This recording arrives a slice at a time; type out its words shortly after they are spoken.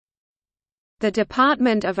The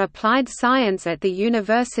Department of Applied Science at the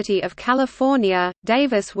University of California,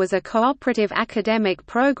 Davis was a cooperative academic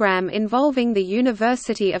program involving the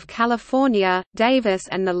University of California, Davis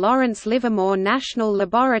and the Lawrence Livermore National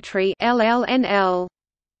Laboratory (LLNL).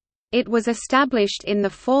 It was established in the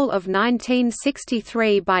fall of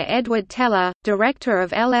 1963 by Edward Teller, director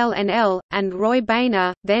of LLNL, and Roy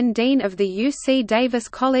Boehner, then dean of the UC Davis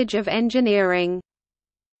College of Engineering.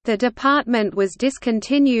 The department was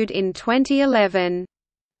discontinued in 2011.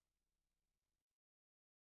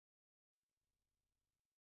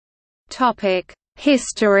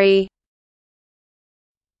 History.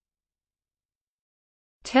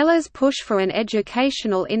 Teller's push for an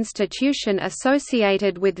educational institution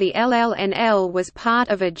associated with the LLNL was part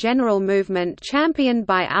of a general movement championed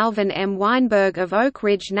by Alvin M. Weinberg of Oak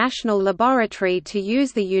Ridge National Laboratory to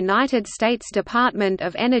use the United States Department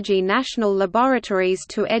of Energy National Laboratories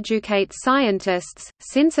to educate scientists,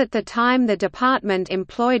 since at the time the department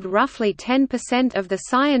employed roughly 10% of the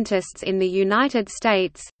scientists in the United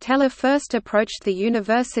States. Teller first approached the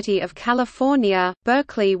University of California,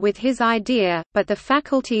 Berkeley with his idea, but the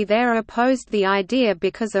faculty there opposed the idea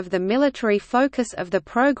because of the military focus of the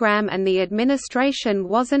program and the administration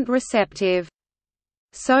wasn't receptive.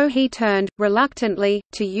 So he turned, reluctantly,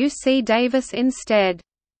 to UC Davis instead.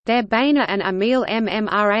 There Boehner and Emil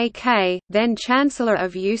Mmrak, then Chancellor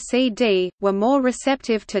of UCD, were more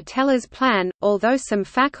receptive to Teller's plan, although some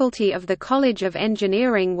faculty of the College of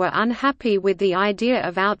Engineering were unhappy with the idea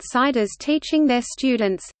of outsiders teaching their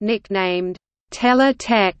students, nicknamed Teller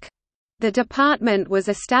Tech. The department was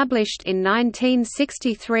established in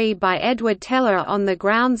 1963 by Edward Teller on the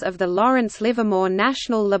grounds of the Lawrence Livermore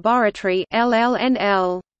National Laboratory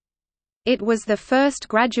 (LLNL). It was the first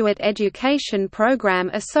graduate education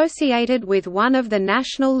program associated with one of the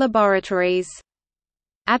national laboratories.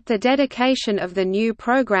 At the dedication of the new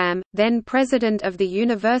program, then President of the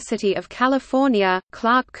University of California,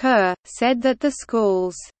 Clark Kerr, said that the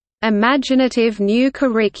school's imaginative new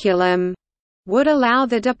curriculum would allow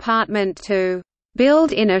the department to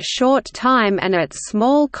build in a short time and at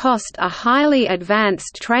small cost a highly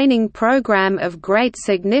advanced training program of great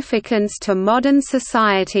significance to modern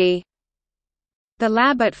society. The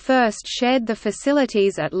lab at first shared the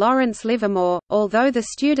facilities at Lawrence Livermore, although the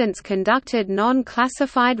students conducted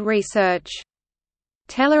non-classified research.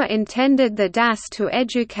 Teller intended the DAS to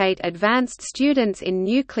educate advanced students in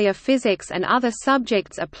nuclear physics and other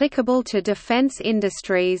subjects applicable to defense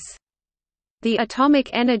industries. The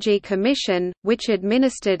Atomic Energy Commission, which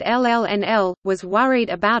administered LLNL, was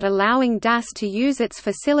worried about allowing DAS to use its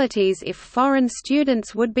facilities if foreign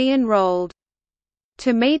students would be enrolled.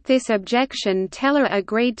 To meet this objection, Teller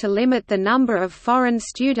agreed to limit the number of foreign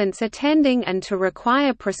students attending and to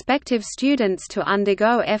require prospective students to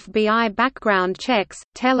undergo FBI background checks.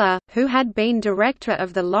 Teller, who had been director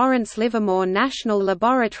of the Lawrence Livermore National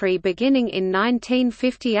Laboratory beginning in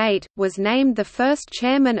 1958, was named the first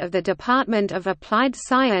chairman of the Department of Applied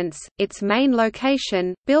Science. Its main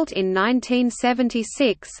location, built in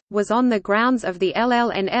 1976, was on the grounds of the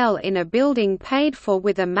LLNL in a building paid for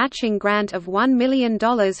with a matching grant of $1 million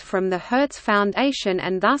from the Hertz Foundation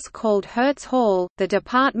and thus called Hertz Hall. The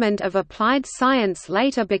Department of Applied Science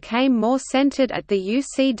later became more centered at the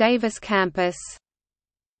UC Davis campus.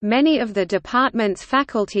 Many of the department's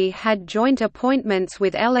faculty had joint appointments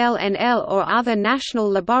with LLNL or other national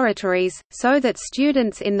laboratories, so that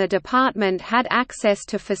students in the department had access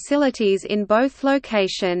to facilities in both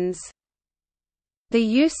locations.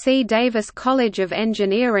 The UC Davis College of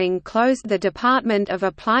Engineering closed the Department of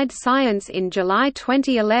Applied Science in July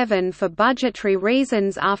 2011 for budgetary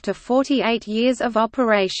reasons after 48 years of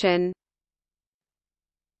operation.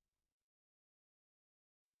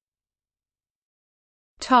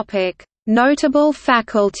 Notable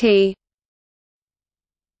faculty.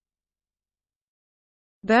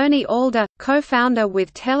 Bernie Alder, co-founder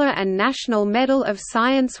with Teller and National Medal of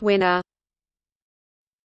Science winner.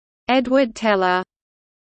 Edward Teller.